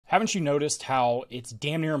Haven't you noticed how it's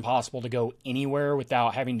damn near impossible to go anywhere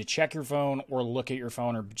without having to check your phone or look at your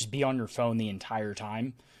phone or just be on your phone the entire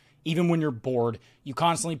time? Even when you're bored, you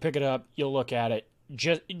constantly pick it up, you'll look at it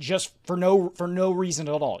just for no reason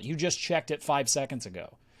at all. You just checked it 5 seconds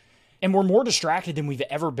ago. And we're more distracted than we've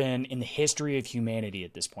ever been in the history of humanity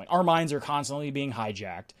at this point. Our minds are constantly being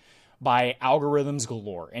hijacked by algorithms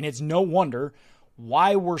galore. And it's no wonder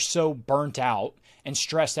why we're so burnt out and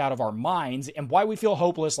stressed out of our minds and why we feel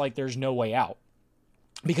hopeless, like there's no way out.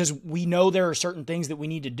 Because we know there are certain things that we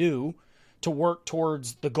need to do to work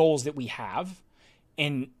towards the goals that we have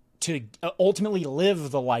and to ultimately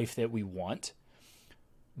live the life that we want.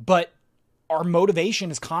 But our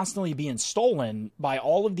motivation is constantly being stolen by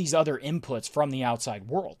all of these other inputs from the outside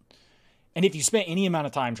world. And if you spent any amount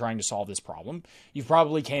of time trying to solve this problem, you've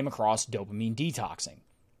probably came across dopamine detoxing.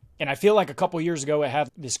 And I feel like a couple years ago, it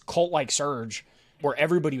had this cult-like surge where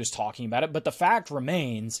everybody was talking about it. But the fact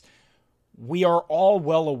remains, we are all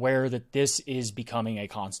well aware that this is becoming a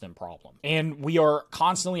constant problem. And we are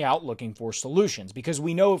constantly out looking for solutions because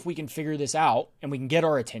we know if we can figure this out and we can get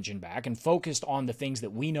our attention back and focused on the things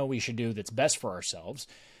that we know we should do that's best for ourselves,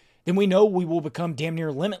 then we know we will become damn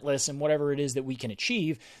near limitless in whatever it is that we can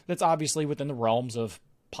achieve that's obviously within the realms of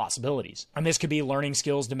possibilities. And this could be learning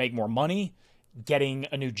skills to make more money, getting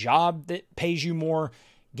a new job that pays you more,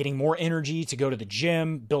 getting more energy to go to the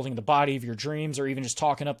gym, building the body of your dreams, or even just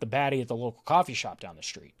talking up the baddie at the local coffee shop down the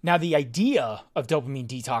street. Now, the idea of dopamine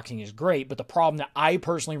detoxing is great, but the problem that I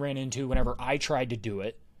personally ran into whenever I tried to do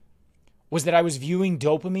it was that I was viewing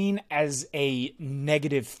dopamine as a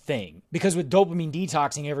negative thing. Because with dopamine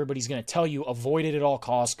detoxing, everybody's going to tell you avoid it at all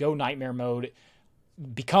costs, go nightmare mode,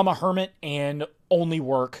 become a hermit, and only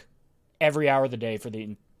work every hour of the day for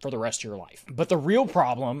the rest of your life. But the real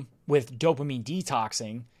problem with dopamine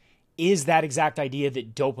detoxing is that exact idea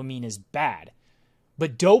that dopamine is bad.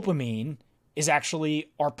 But dopamine is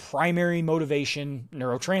actually our primary motivation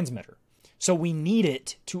neurotransmitter. So we need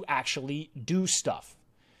it to actually do stuff.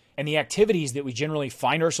 And the activities that we generally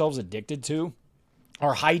find ourselves addicted to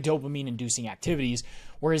are high dopamine inducing activities,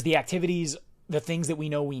 whereas the activities, the things that we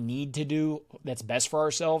know we need to do that's best for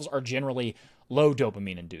ourselves, are generally low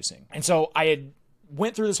dopamine inducing. And so I had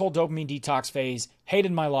went through this whole dopamine detox phase,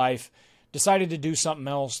 hated my life, decided to do something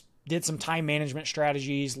else, did some time management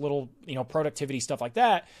strategies, little, productivity stuff like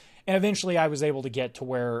that. And eventually I was able to get to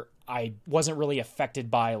where I wasn't really affected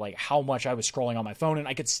by like how much I was scrolling on my phone, and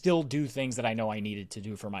I could still do things that I know I needed to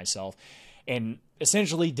do for myself and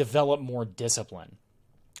essentially develop more discipline.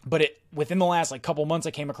 But within the last couple months,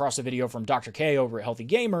 I came across a video from Dr. K over at Healthy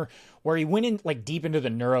Gamer where he went in deep into the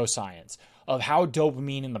neuroscience of how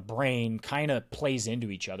dopamine in the brain kind of plays into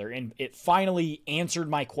each other. And it finally answered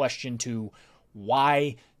my question to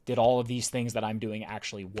why did all of these things that I'm doing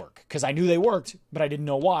actually work? Because I knew they worked, but I didn't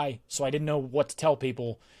know why. So I didn't know what to tell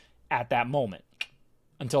people at that moment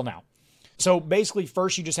until now. So basically,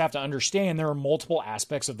 first, you just have to understand there are multiple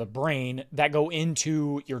aspects of the brain that go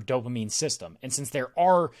into your dopamine system. And since there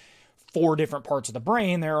are 4 different parts of the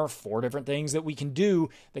brain, there are 4 different things that we can do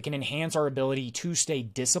that can enhance our ability to stay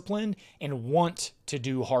disciplined and want to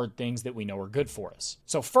do hard things that we know are good for us.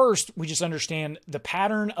 So first, we just understand the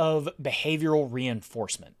pattern of behavioral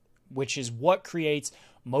reinforcement, which is what creates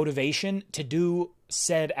motivation to do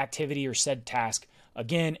said activity or said task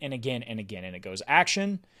again and again and again. And it goes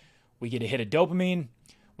action. We get a hit of dopamine,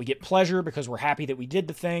 we get pleasure because we're happy that we did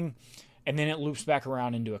the thing, and then it loops back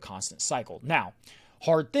around into a constant cycle. Now,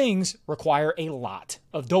 hard things require a lot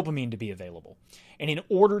of dopamine to be available. And in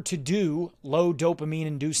order to do low dopamine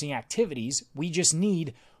inducing activities, we just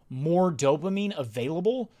need more dopamine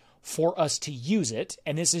available for us to use it.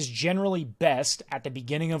 And this is generally best at the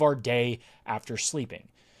beginning of our day after sleeping.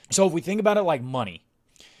 So if we think about it like money,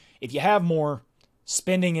 if you have more,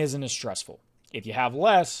 spending isn't as stressful. If you have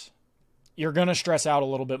less, you're going to stress out a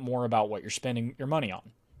little bit more about what you're spending your money on.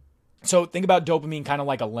 So think about dopamine kind of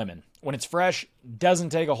like a lemon. When it's fresh, it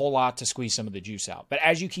doesn't take a whole lot to squeeze some of the juice out. But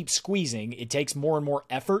as you keep squeezing, it takes more and more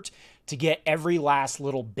effort to get every last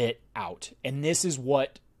little bit out. And this is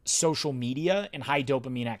what social media and high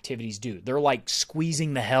dopamine activities do. They're like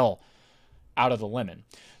squeezing the hell out of the lemon.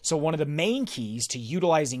 So one of the main keys to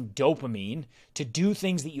utilizing dopamine to do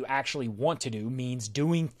things that you actually want to do means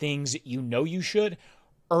doing things you know you should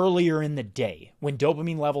earlier in the day when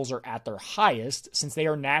dopamine levels are at their highest, since they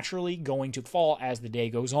are naturally going to fall as the day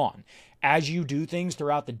goes on. As you do things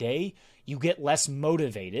throughout the day, you get less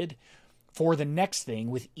motivated for the next thing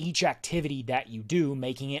with each activity that you do,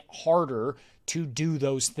 making it harder to do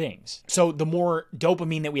those things. So the more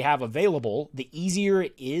dopamine that we have available, the easier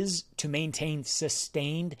it is to maintain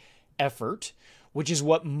sustained effort which is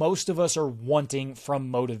what most of us are wanting from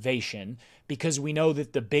motivation, because we know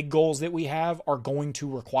that the big goals that we have are going to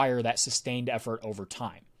require that sustained effort over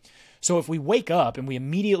time. So if we wake up and we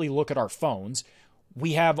immediately look at our phones,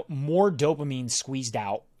 we have more dopamine squeezed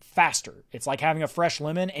out faster. It's like having a fresh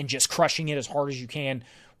lemon and just crushing it as hard as you can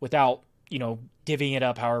without, divvying it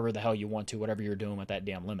up however the hell you want to, whatever you're doing with that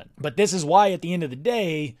damn lemon. But this is why at the end of the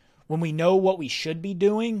day, when we know what we should be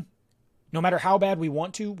doing, no matter how bad we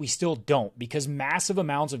want to, we still don't, because massive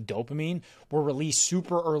amounts of dopamine were released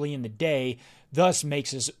super early in the day, thus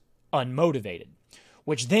makes us unmotivated,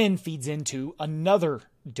 which then feeds into another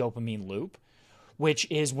dopamine loop, which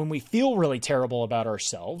is when we feel really terrible about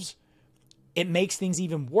ourselves, it makes things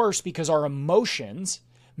even worse because our emotions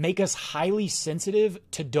make us highly sensitive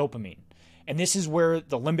to dopamine. And this is where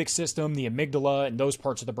the limbic system, the amygdala, and those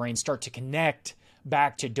parts of the brain start to connect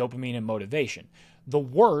back to dopamine and motivation. The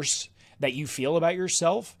worse that you feel about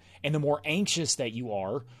yourself and the more anxious that you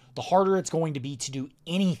are, the harder it's going to be to do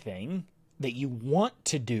anything that you want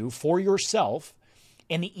to do for yourself,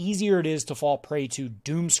 and the easier it is to fall prey to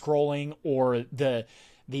doom scrolling or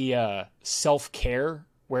the self-care,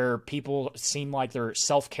 where people seem like they're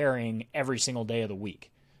self-caring every single day of the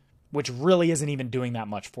week, which really isn't even doing that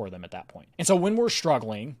much for them at that point. And so when we're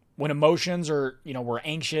struggling, when emotions are, we're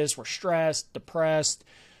anxious, we're stressed, depressed,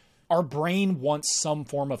 our brain wants some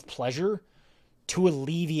form of pleasure to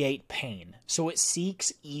alleviate pain. So it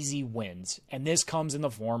seeks easy wins. And this comes in the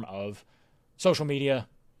form of social media,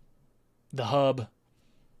 the hub,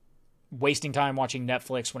 wasting time watching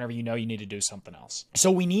Netflix whenever you know you need to do something else. So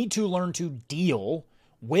we need to learn to deal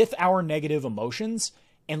with our negative emotions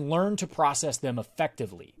and learn to process them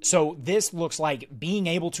effectively. So this looks like being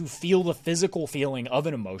able to feel the physical feeling of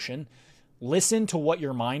an emotion, listen to what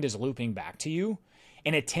your mind is looping back to you,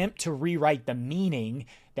 and attempt to rewrite the meaning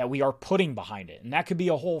that we are putting behind it. And that could be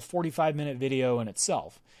a whole 45-minute video in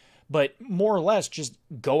itself. But more or less, just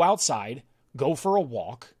go outside, go for a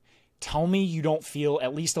walk, tell me you don't feel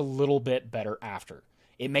at least a little bit better after.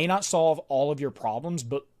 It may not solve all of your problems,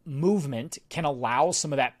 but movement can allow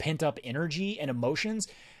some of that pent-up energy and emotions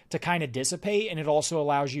to kind of dissipate, and it also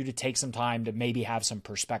allows you to take some time to maybe have some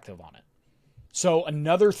perspective on it. So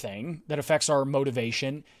another thing that affects our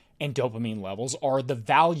motivation and dopamine levels are the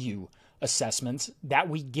value assessments that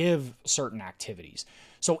we give certain activities.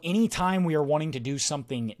 So anytime we are wanting to do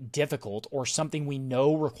something difficult or something we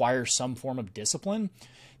know requires some form of discipline,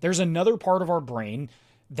 there's another part of our brain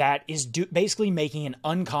that is basically making an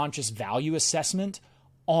unconscious value assessment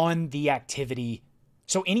on the activity.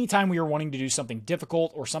 So anytime we are wanting to do something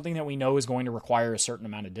difficult or something that we know is going to require a certain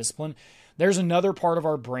amount of discipline, there's another part of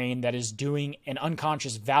our brain that is doing an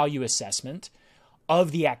unconscious value assessment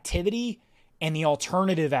of the activity and the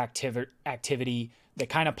alternative activity that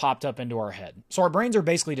kind of popped up into our head. So our brains are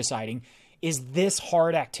basically deciding, is this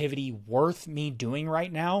hard activity worth me doing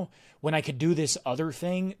right now when I could do this other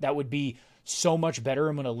thing that would be so much better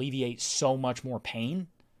and would alleviate so much more pain?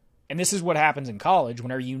 And this is what happens in college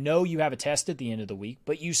whenever you know you have a test at the end of the week,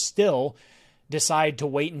 but you still decide to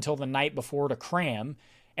wait until the night before to cram,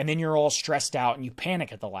 and then you're all stressed out and you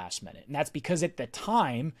panic at the last minute. And that's because at the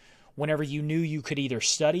time, whenever you knew you could either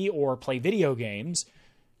study or play video games,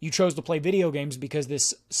 you chose to play video games because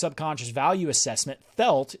this subconscious value assessment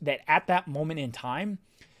felt that at that moment in time,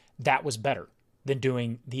 that was better than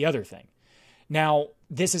doing the other thing. Now,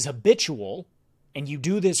 this is habitual, and you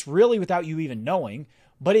do this really without you even knowing,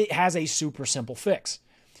 but it has a super simple fix.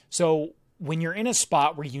 So when you're in a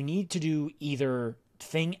spot where you need to do either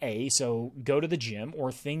thing A, so go to the gym,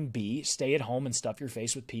 or thing B, stay at home and stuff your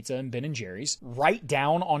face with pizza and Ben & Jerry's, write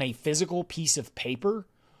down on a physical piece of paper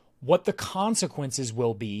what the consequences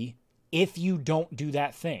will be if you don't do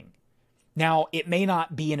that thing. Now, it may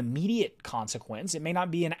not be an immediate consequence. It may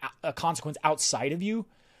not be a consequence outside of you,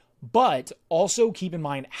 but also keep in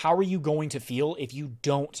mind, how are you going to feel if you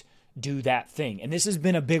don't do that thing? And this has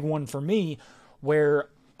been a big one for me, where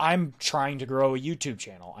I'm trying to grow a YouTube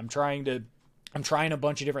channel. I'm trying a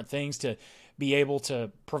bunch of different things to be able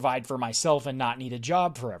to provide for myself and not need a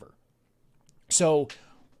job forever. So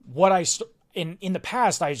in the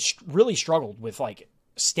past, I really struggled with like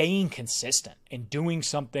staying consistent and doing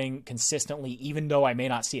something consistently, even though I may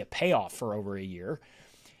not see a payoff for over a year.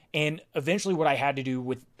 And eventually what I had to do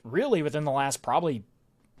within the last probably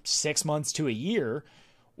 6 months to a year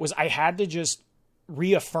was I had to just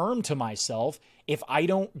reaffirm to myself, if I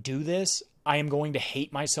don't do this, I am going to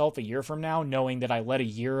hate myself a year from now, knowing that I let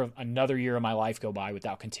another year of my life go by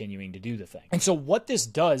without continuing to do the thing. And so what this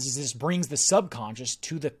does is this brings the subconscious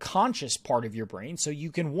to the conscious part of your brain, so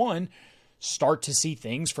you can, start to see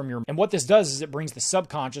things and what this does is it brings the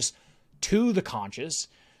subconscious to the conscious,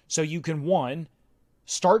 so you can,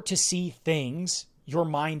 start to see things your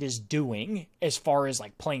mind is doing as far as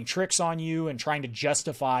like playing tricks on you and trying to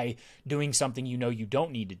justify doing something you know you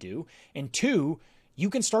don't need to do. And two, you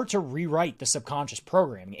can start to rewrite the subconscious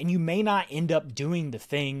programming, and you may not end up doing the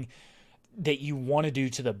thing that you want to do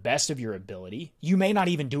to the best of your ability. You may not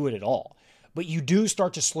even do it at all, but you do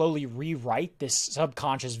start to slowly rewrite this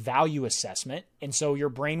subconscious value assessment. And so your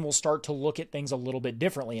brain will start to look at things a little bit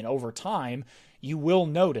differently. And over time, you will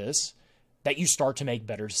notice that you start to make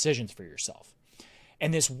better decisions for yourself.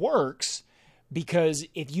 And this works because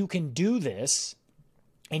if you can do this,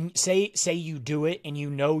 and say you do it and you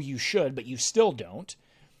know you should, but you still don't,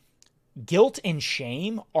 guilt and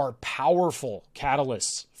shame are powerful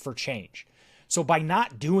catalysts for change. So by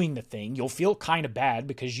not doing the thing, you'll feel kind of bad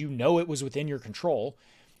because you know it was within your control.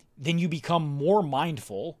 Then you become more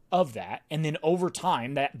mindful of that. And then over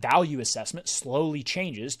time, that value assessment slowly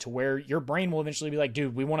changes to where your brain will eventually be like,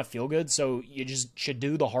 dude, we want to feel good. So you just should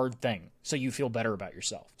do the hard thing so you feel better about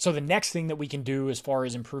yourself. So the next thing that we can do as far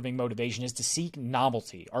as improving motivation is to seek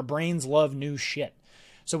novelty. Our brains love new shit.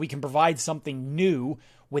 So we can provide something new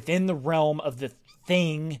within the realm of the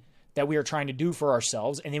thing that we are trying to do for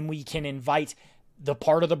ourselves. And then we can invite the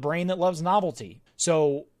part of the brain that loves novelty.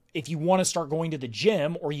 So if you want to start going to the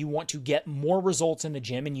gym, or you want to get more results in the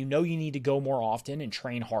gym and you know you need to go more often and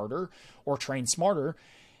train harder or train smarter,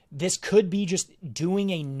 this could be just doing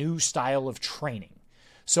a new style of training.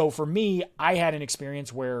 So for me, I had an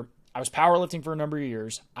experience where I was powerlifting for a number of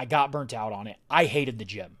years. I got burnt out on it. I hated the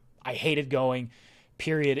gym. I hated going,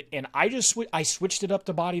 period. And I switched it up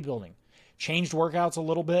to bodybuilding, changed workouts a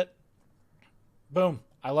little bit. Boom.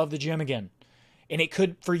 I love the gym again. And it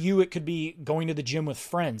could be going to the gym with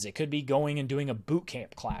friends. It could be going and doing a boot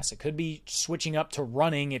camp class. It could be switching up to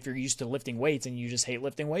running if you're used to lifting weights and you just hate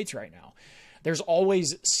lifting weights right now. There's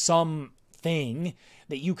always something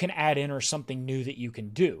that you can add in or something new that you can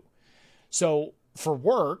do. So for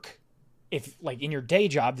work, if like in your day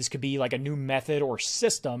job, this could be like a new method or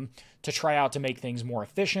system to try out to make things more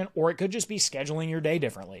efficient, or it could just be scheduling your day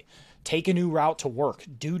differently. Take a new route to work,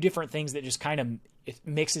 do different things that just kind of it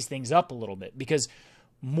mixes things up a little bit, because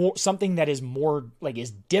something that is more like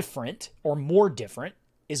is different or more different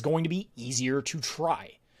is going to be easier to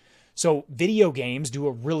try. So video games do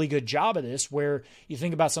a really good job of this, where you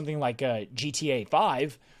think about something like GTA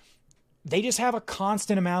 5, they just have a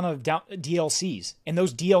constant amount of DLCs, and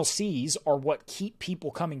those DLCs are what keep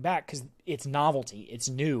people coming back because it's novelty, it's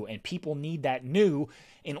new, and people need that new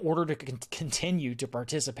in order to continue to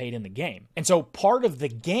participate in the game. And so part of the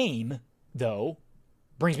game, though,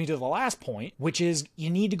 brings me to the last point, which is you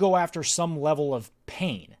need to go after some level of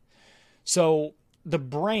pain. So the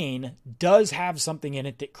brain does have something in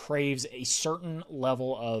it that craves a certain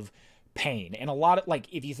level of pain. And a lot of, like,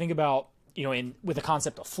 if you think about, with the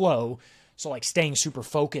concept of flow, so like staying super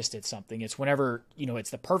focused at something, it's whenever,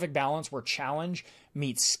 it's the perfect balance where challenge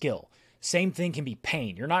meets skill. Same thing can be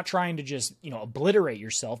pain. You're not trying to just, obliterate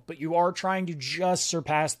yourself, but you are trying to just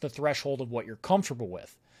surpass the threshold of what you're comfortable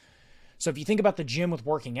with. So if you think about the gym with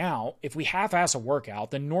working out, if we half-ass a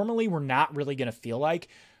workout, then normally we're not really going to feel like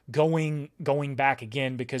going back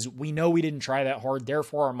again, because we know we didn't try that hard.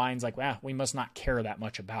 Therefore, our mind's like, we must not care that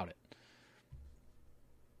much about it.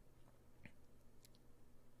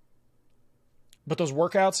 But those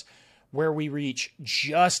workouts where we reach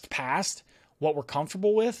just past what we're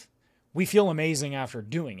comfortable with, we feel amazing after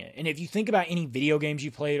doing it. And if you think about any video games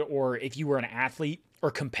you played, or if you were an athlete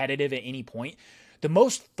or competitive at any point, the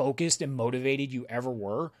most focused and motivated you ever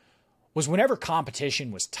were was whenever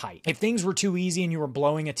competition was tight. If things were too easy and you were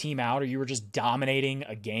blowing a team out, or you were just dominating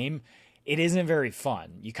a game, it isn't very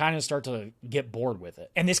fun. You kind of start to get bored with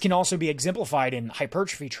it. And this can also be exemplified in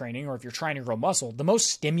hypertrophy training, or if you're trying to grow muscle. The most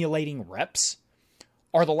stimulating reps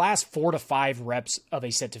are the last 4 to 5 reps of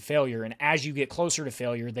a set to failure. And as you get closer to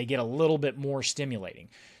failure, they get a little bit more stimulating.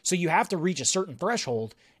 So you have to reach a certain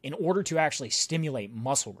threshold in order to actually stimulate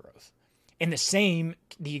muscle growth. And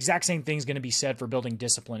the exact same thing is going to be said for building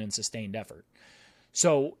discipline and sustained effort.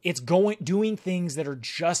 So it's doing things that are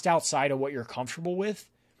just outside of what you're comfortable with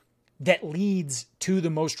that leads to the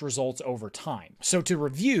most results over time. So to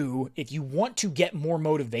review, if you want to get more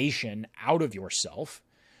motivation out of yourself,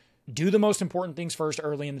 do the most important things first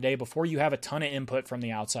early in the day before you have a ton of input from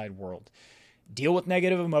the outside world. Deal with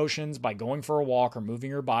negative emotions by going for a walk or moving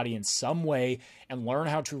your body in some way, and learn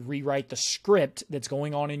how to rewrite the script that's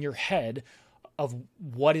going on in your head of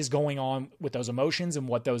what is going on with those emotions and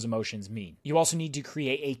what those emotions mean. You also need to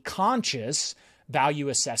create a conscious value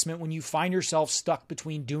assessment when you find yourself stuck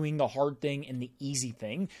between doing the hard thing and the easy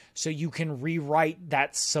thing, so you can rewrite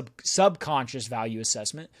that subconscious value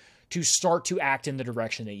assessment to start to act in the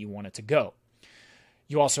direction that you want it to go.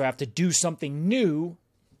 You also have to do something new.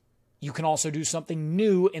 You can also do something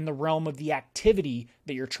new in the realm of the activity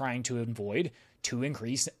that you're trying to avoid to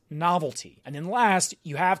increase novelty. And then last,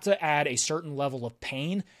 you have to add a certain level of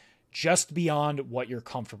pain just beyond what you're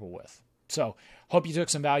comfortable with. So, hope you took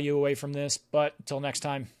some value away from this, but until next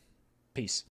time, peace.